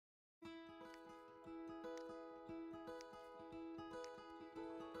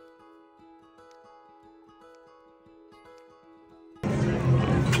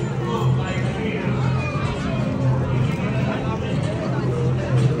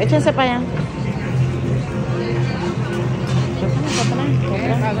Échense para allá.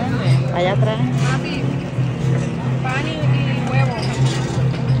 ¿A dónde? Allá atrás. Papi, pan y huevo.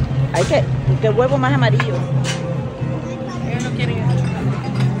 Hay que huevo más amarillo. Ellos no quieren eso.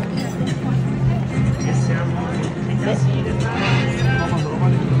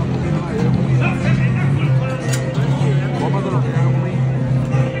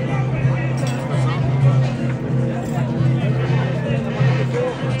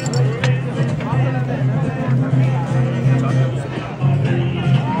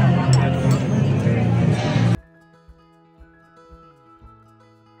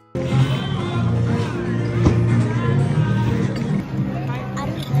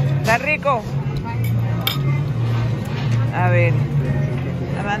 ¿Está rico? A ver.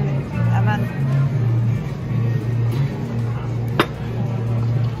 Amanda.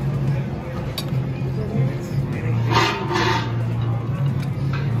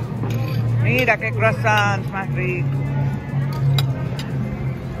 Mira qué croissants más ricos.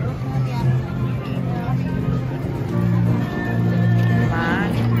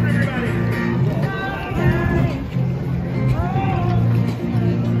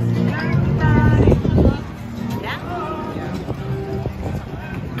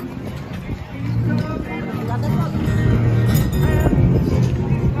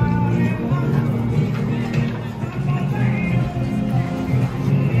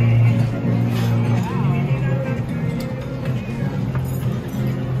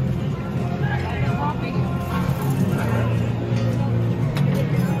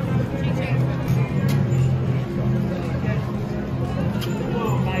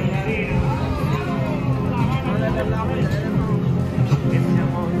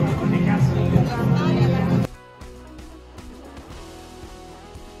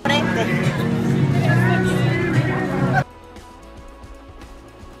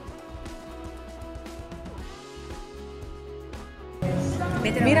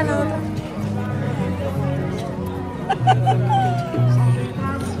 Mira la otra.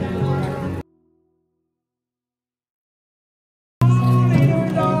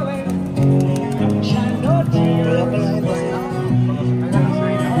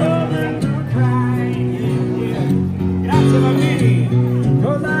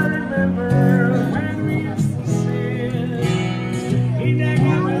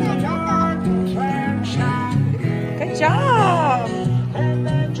 Good job.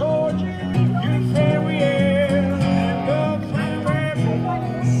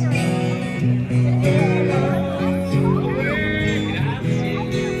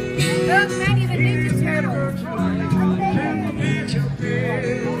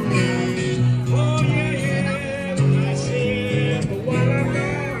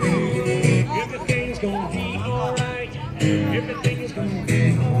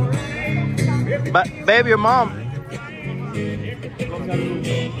 But babe, your mom.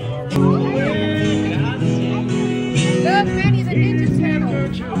 Look, Manny, the Ninja Turtle.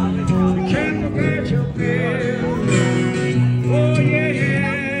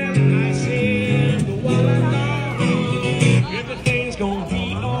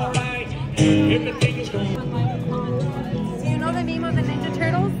 Do you know the name of the Ninja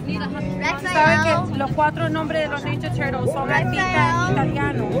Turtles? ¿Saben que los 4 nombres de los Ninja Turtles son artistas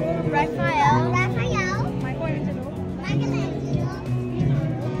italianos? Rafael.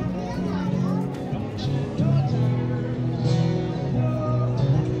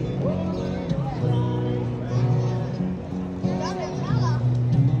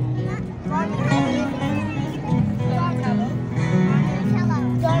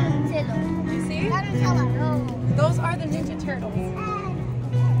 Those are the Ninja Turtles.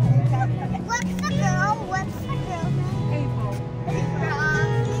 What's the girl? What's the girl? April.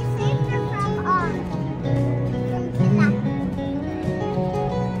 He saved her from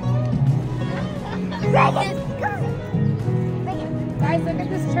Guys, look at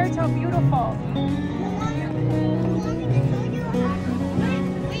this church, how beautiful.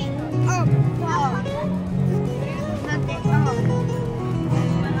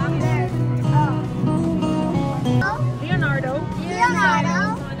 Leonardo.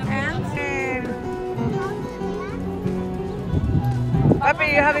 And Papi,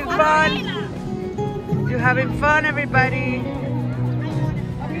 you having fun? You having fun, everybody?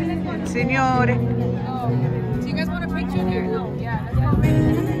 Señores. do you guys want a picture there? No, yeah.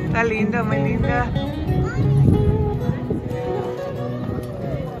 Está linda, muy linda.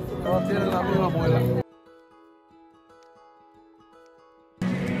 Todos tienen la misma muela.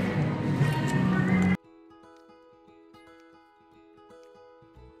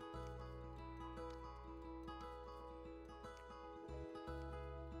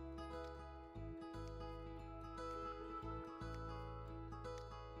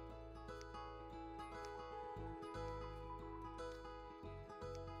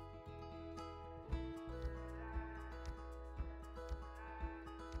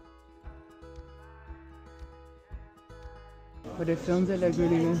 but it films it like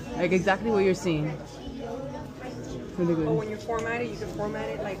really good. Like exactly what you're seeing. Really good. Oh, when you format it, you can format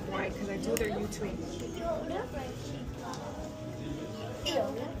it like white because I do their YouTube.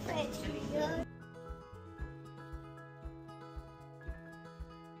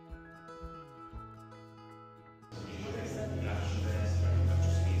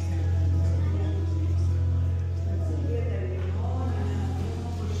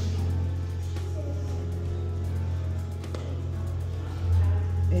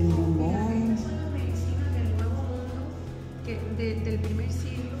 El limón. Del primer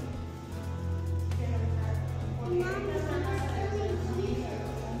siglo.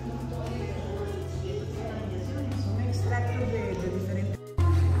 Son extractos de diferentes.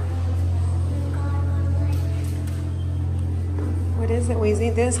 What is it,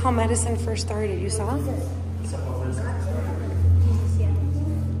 Weezy? This is how medicine first started, you saw?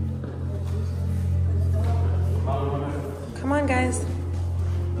 Come on, guys.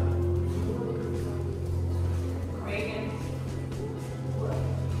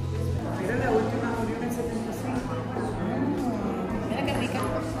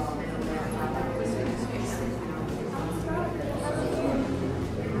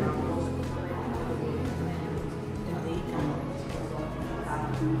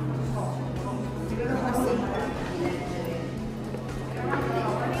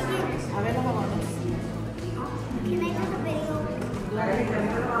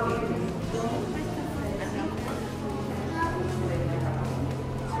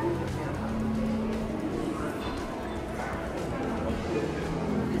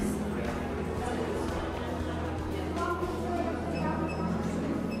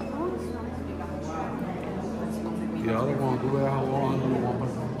 The other one, do it how long, the one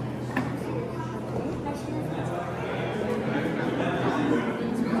person.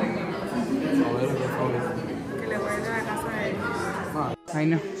 Que le voy a dar a casa de ellos. I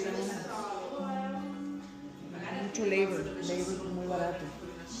know. Mucho labor es muy barato.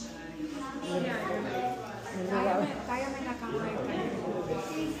 Cállame en la cama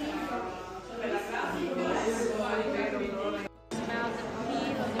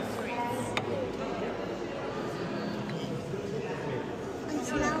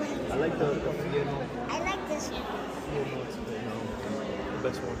I like the Fieno. I like this one. Fieno is the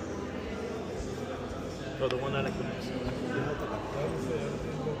best one. Or the one I like the most.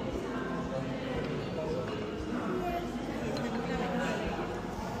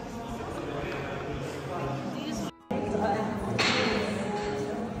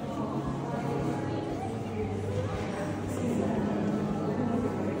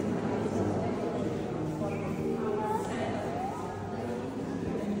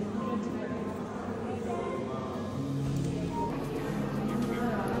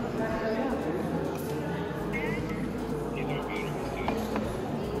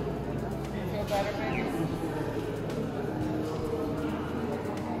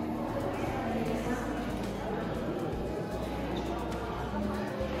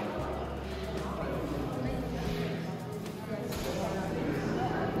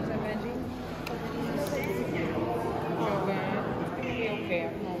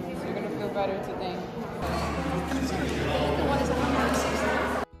 better to think.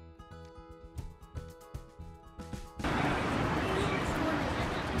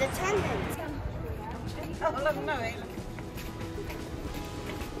 The tendons.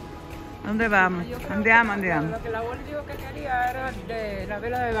 ¿Dónde vamos? Andiamo, andiamo. Lo que la abuela dijo que quería era de la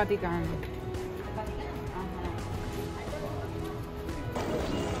vela del Vaticano.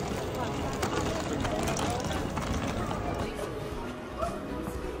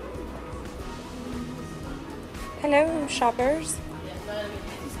 Hello, shoppers.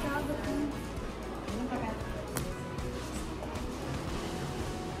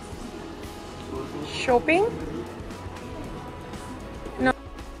 Shopping? No.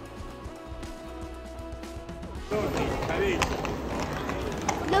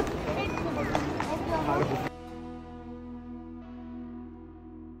 Look.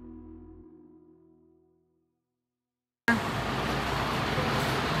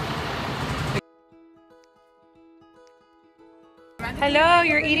 Hello,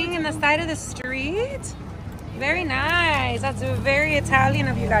 you're eating in the side of the street? Very nice. That's very Italian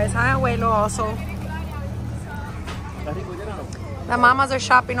of you guys, huh? Abuelo also. The mamas are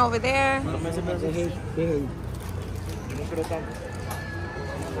shopping over there.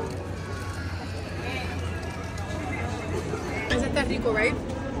 Ese está rico, right?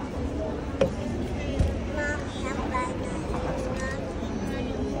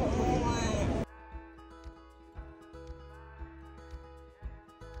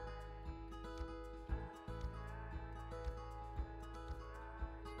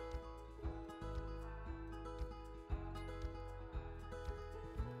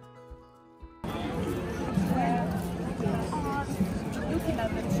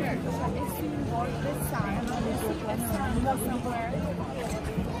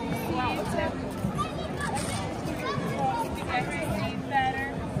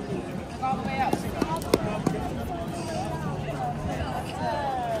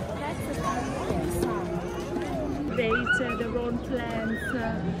 Their own plants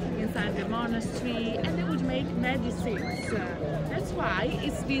inside the monastery, and they would make medicines. That's why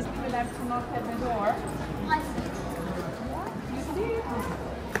it's this. We'll have to knock at the door. You see?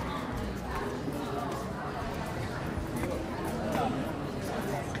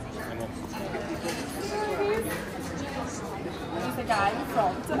 There's a guy in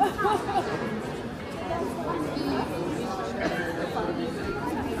front.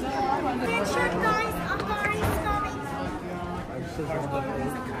 Picture, guys.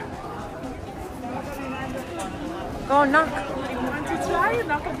 Go knock. You want to try?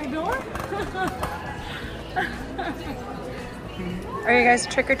 Knock at the door? Are you guys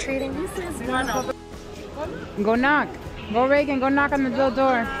trick-or-treating? This is one of them. Go knock. Go, Reagan, go knock on the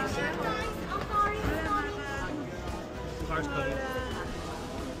door. Car's coming.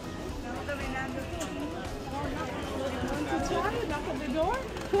 Want to try? Knock at the door?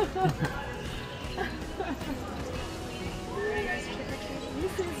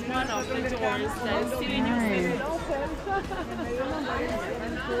 This is one of the doors that is still in use.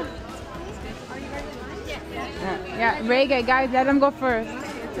 Yeah, Reagan, guys, let them go first.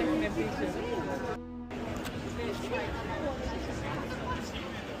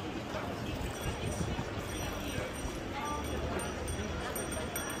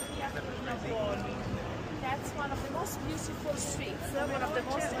 That's one of the most beautiful streets, one of the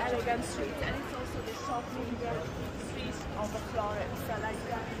most elegant streets, and it's also the shopping street of Florence, like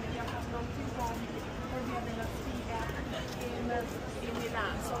Via Monti or Via della Figa in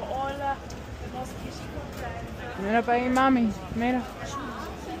Milan. So all the most beautiful brands. Mira para ahí, mami. Mira.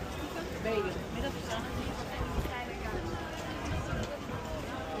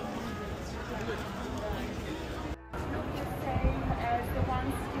 Same as the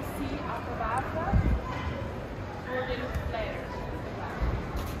ones you see up above, or they look flatter.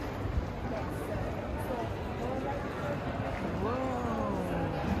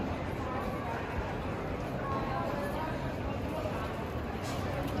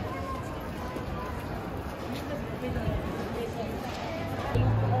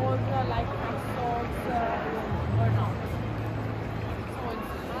 All like castles or not. So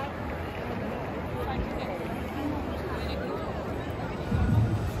it's like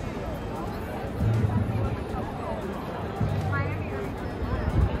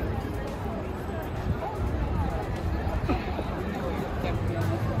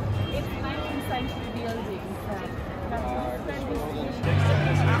it's 19th century buildings, after centuries.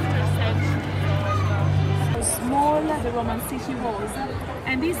 How small the Roman city was,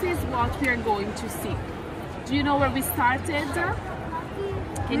 and this is what we are going to see. Do you know where we started?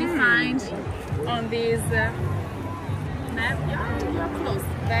 Can you find on this map? Yeah, you're close.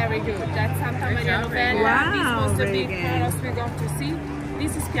 Very good. That's Santa Maria Novella. Wow, This was the big Reagan. palace we got to see.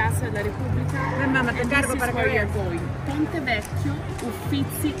 This is Piazza della Repubblica, and this is where you're going. Ponte Vecchio,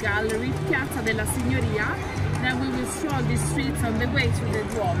 Uffizi Gallery, Piazza della Signoria. Then we will stroll the streets on the way to the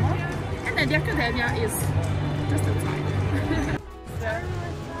Duomo, and then the Accademia is just outside.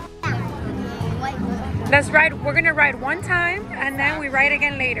 Let's ride. We're gonna ride one time and then we ride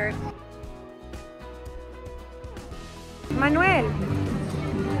again later. Manuel,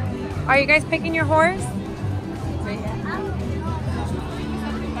 are you guys picking your horse?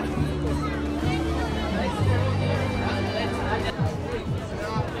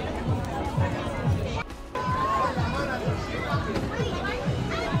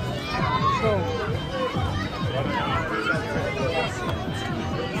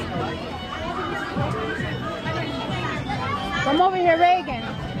 Come over here, Reagan.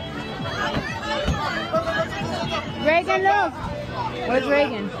 Reagan, look. Where's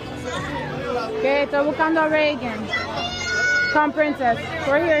Reagan? Okay, estoy buscando a Reagan. Come, princess.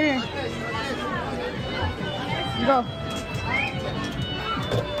 We're here. Go.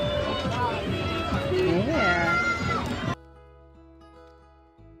 Yeah.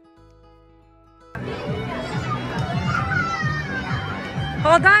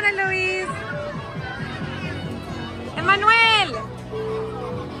 Hold on, Eloise. Emmanuel.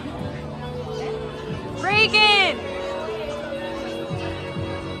 Reagan.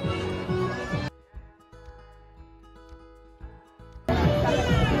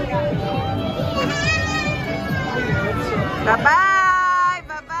 Bye-bye.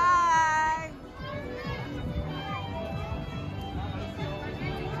 Bye-bye.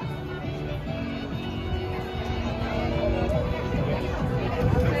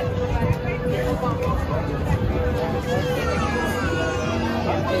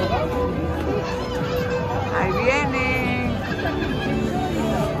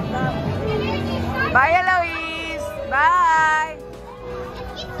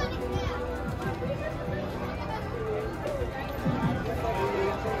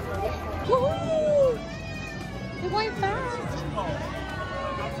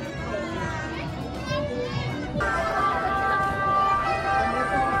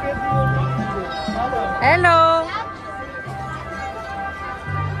 Hello.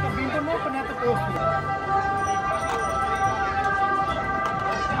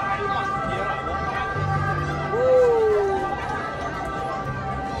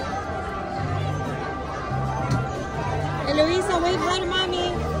 Eloisa, wave hi to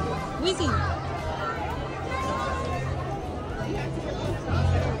mommy. Wheezy.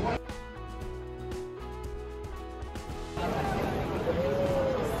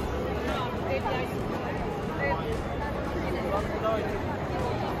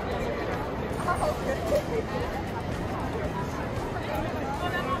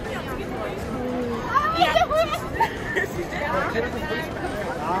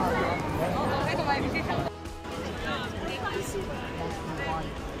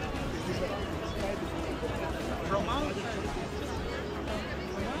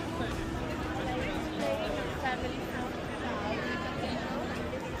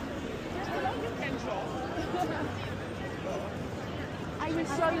 I will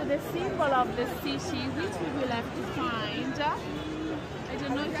show you the symbol of the city, which we will have to find. I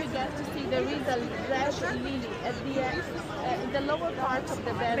don't know if you get to see, there is a red lily at the end, in the lower part of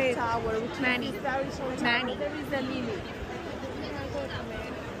the bell tower, which is very short. There is a lily.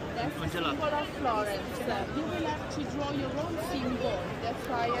 That's the symbol of Florence. You will have to draw your own symbol. That's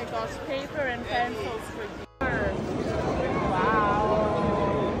why I got paper and pencils for you. Wow!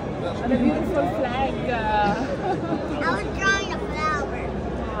 What a beautiful flag! I was drawing a flower.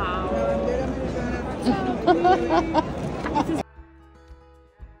 Wow!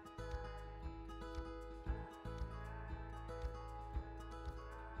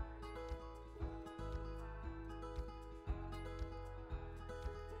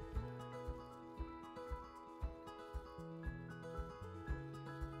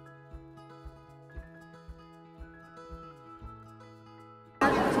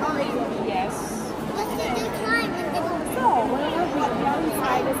 Yes. What did you climb? So, whenever we are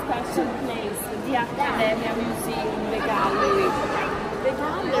inside a special place, the Accademia Museum, the gallery. The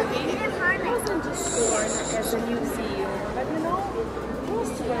gallery wasn't just born as a museum, but you know,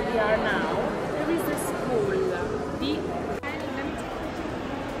 close to where we are now, there is a school.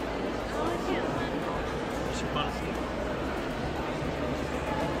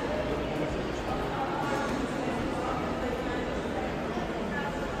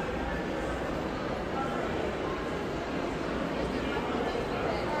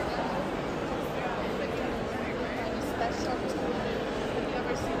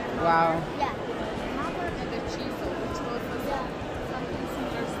 Wow. Yeah. Mother and the chisel, which was something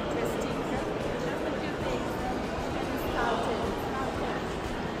similar to testing. Just a few things started.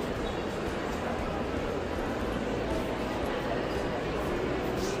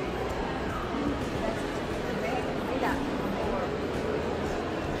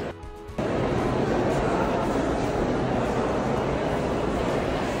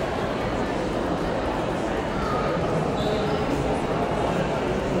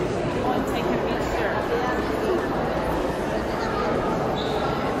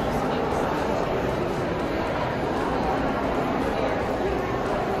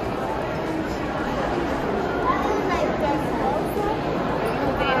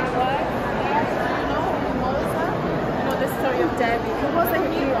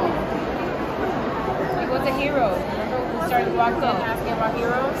 walked in asking about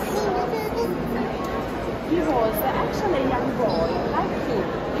heroes? He was actually a young boy, like you.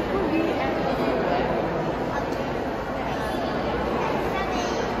 He could be an hero.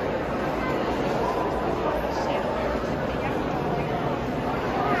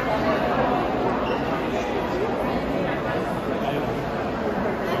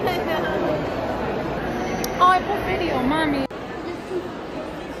 Oh, I put video, mommy.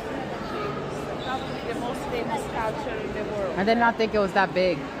 Probably the most famous sculpture in the world. I did not think it was that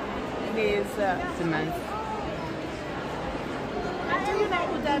big. It is. It's immense. Do you know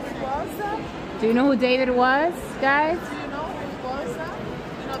who David was? Do you know who David was, guys? Do you know who he was?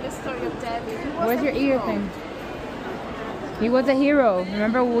 You know the story of David. He was Where's a your ear hero. thing? He was a hero.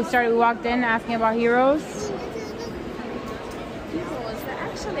 Remember we walked in asking about heroes? He was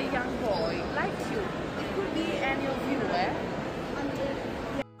actually a young boy, like you. It could be any of you, eh?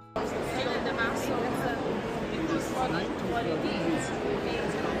 Still in the muscles, because what it is, big,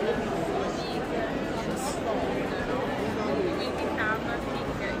 strong, you know. We become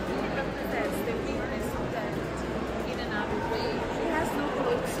bigger. He represents the weakness of David in another way. He has no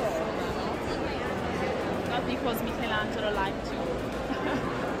clothes on, you know. Not because Michelangelo liked to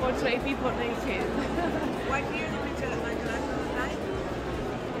portray people naked. What year did Michelangelo die?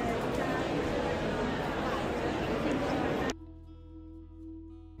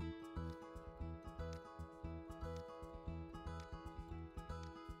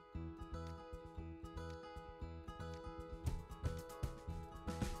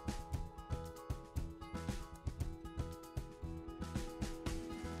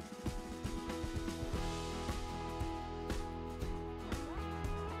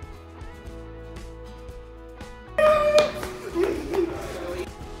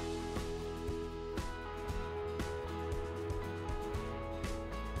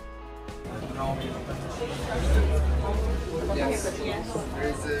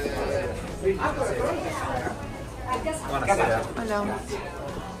 Hello.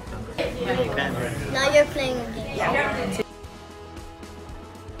 Now you're playing a game.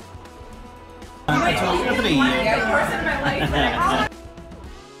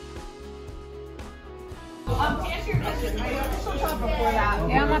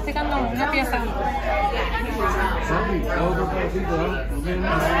 Ella masticando una pieza.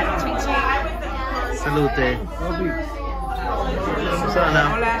 Salute. Susana.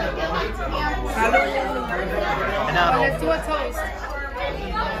 Let's do a toast.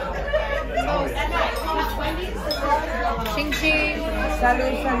 Ching ching.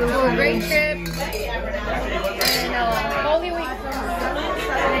 Salud, salud. Do a great trip. And Holy Week.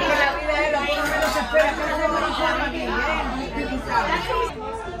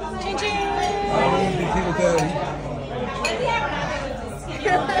 Ching ching.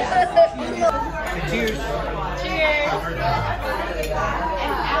 Cheers. Cheers.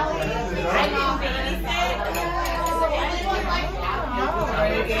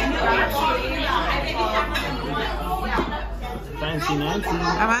 Fancy Nancy.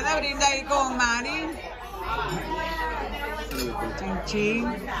 Amanda brinda ahí con Mari. Ching ching.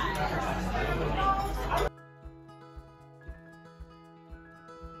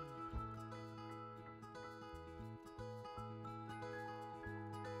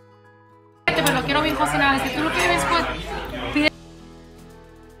 Pero lo quiero bien cocinado. Si tú lo quieres, pues pide.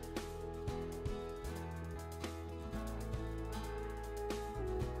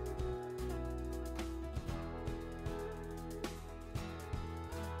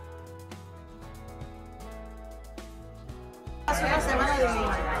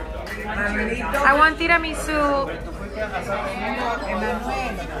 I want tiramisu.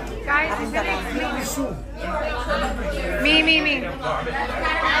 Guys, is it me.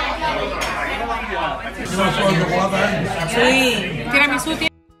 Sí. Tiramisu.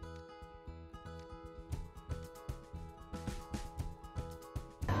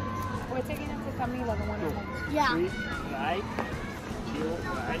 We're taking him to Camila, the one at home. Yeah. Right. Chill,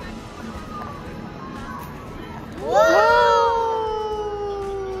 right.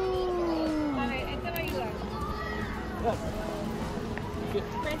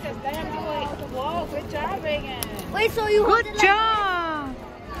 Princess, let him do it. Whoa, good job, Reagan. Wait, so you Good job.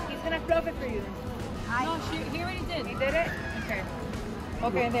 He's gonna fluff it for you. No, he already did. He did it? Okay.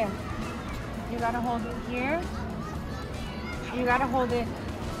 Okay, there. You gotta hold it here. You gotta hold it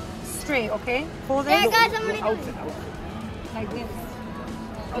straight, okay? Hold it Hey guys, I'm gonna do it. like this.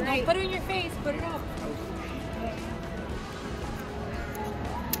 Oh, don't put it in your face. Put it up.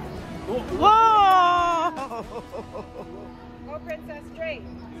 Whoa. Go, Princess, straight.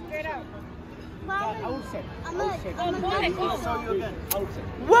 Straight out. Mom, I'm gonna Go.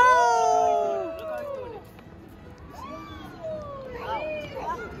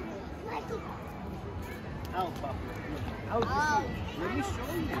 Whoa. Let me show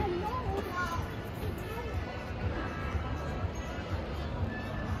you.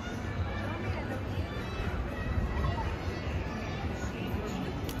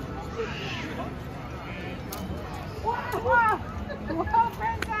 Whoa,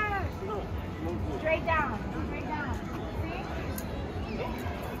 Princess! Straight down. Straight down. See?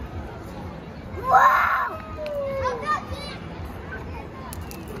 Wow! I got this.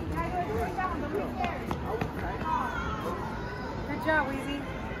 Straight down. Don't be scared. Good job, Weezy.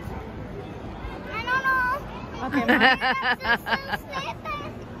 I don't know. Okay,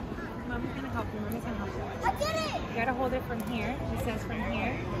 Mommy's gonna help you. I did it. You gotta hold it from here. It says from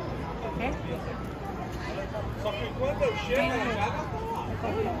here. Okay?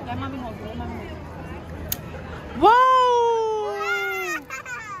 Let mommy hold it. Whoa.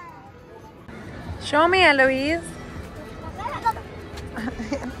 Show me, Eloise.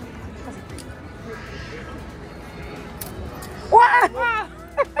 What?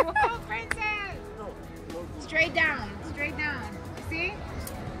 Whoa, Princess! Straight down. Straight down. See?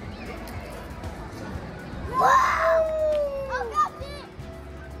 Wow! I got this.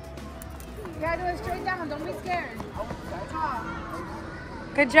 You gotta do it straight down. Don't be scared.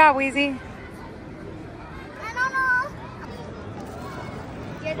 Good job, Weezy. I don't know.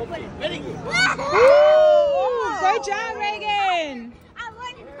 You have to put it. Ooh, good job, Reagan. I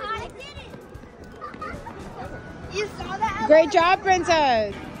did it. You saw that? Great job,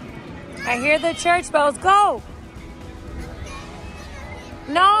 Princess. I hear the church bells. Go.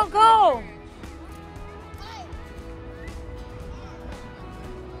 No, go.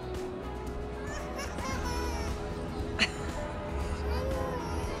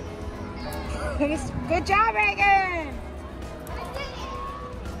 Good job, Reagan.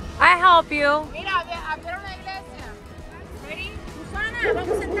 I I help you? Mira, abrieron la iglesia. Ready? Susana, vamos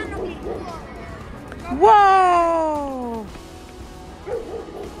a sentarnos aquí. Whoa!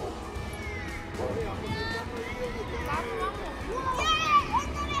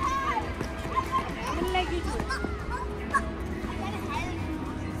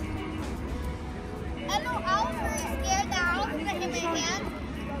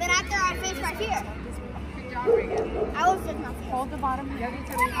 I was just not Hold the bottom here. Hold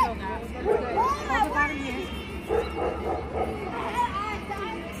the bottom here.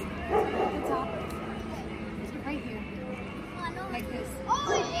 The top. Right here. Like this.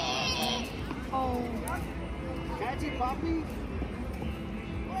 Oh. Catch it, Poppy.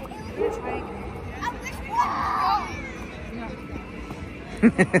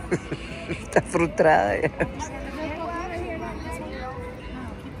 Está frustrada ya.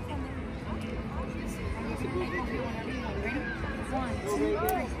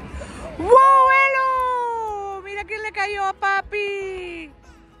 ¡Wow, Elo! ¡Mira quién le cayó a papi!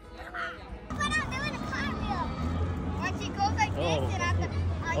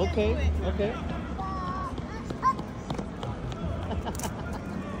 Okay, okay.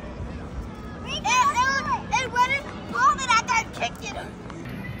 It wasn't all that I got kicked in.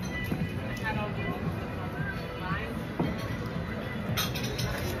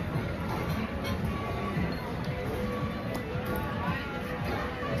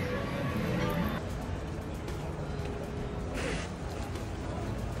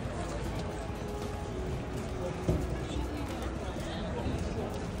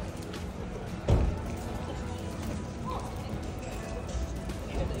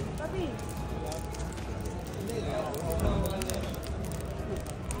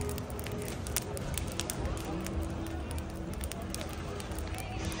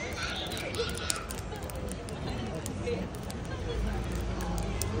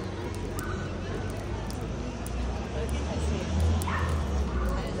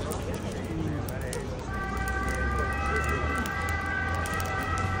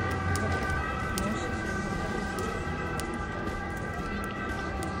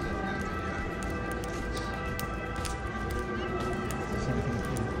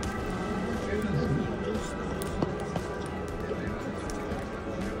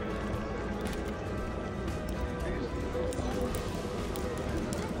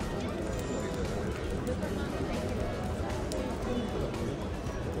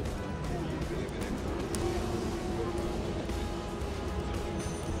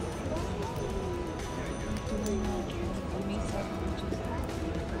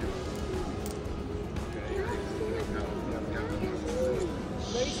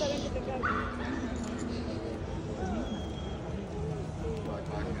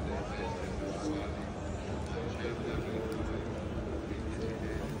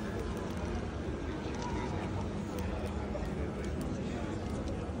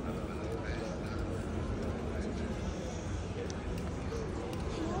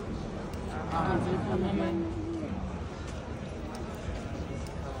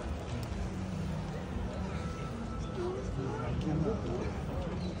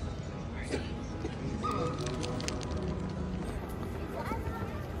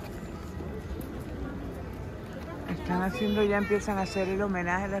 Están haciendo, ya empiezan a hacer el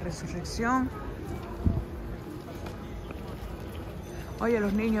homenaje a la resurrección. Oye,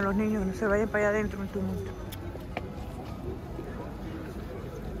 los niños, no se vayan para allá adentro en el tumulto.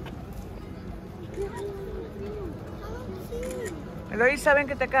 Eloísa, ven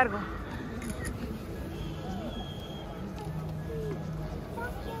que te cargo.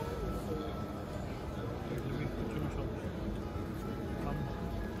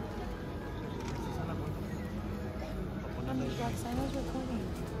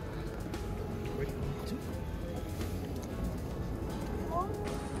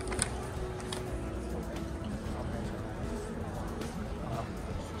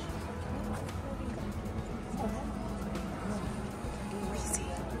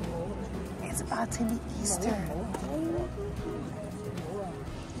 It's about to be Easter.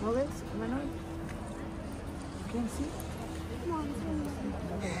 ¿No ves, Manuel? ¿Quién sí?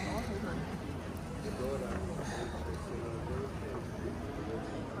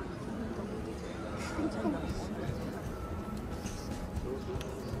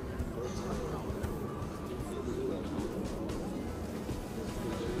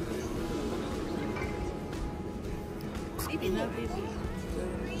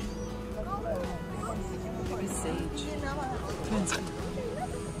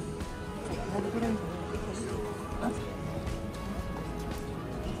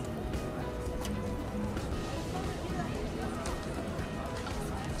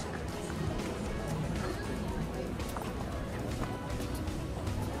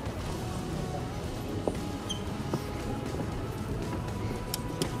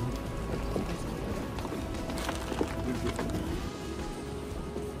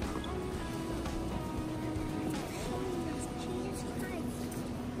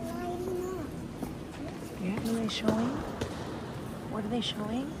 showing? What are they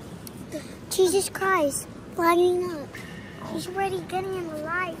showing? Jesus Christ, lighting up. He's already getting in the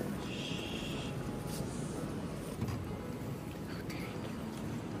light.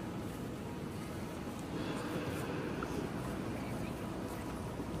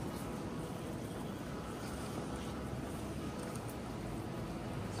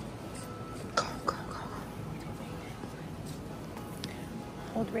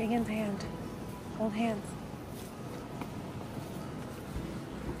 Hold Reagan's hand. Hold hands.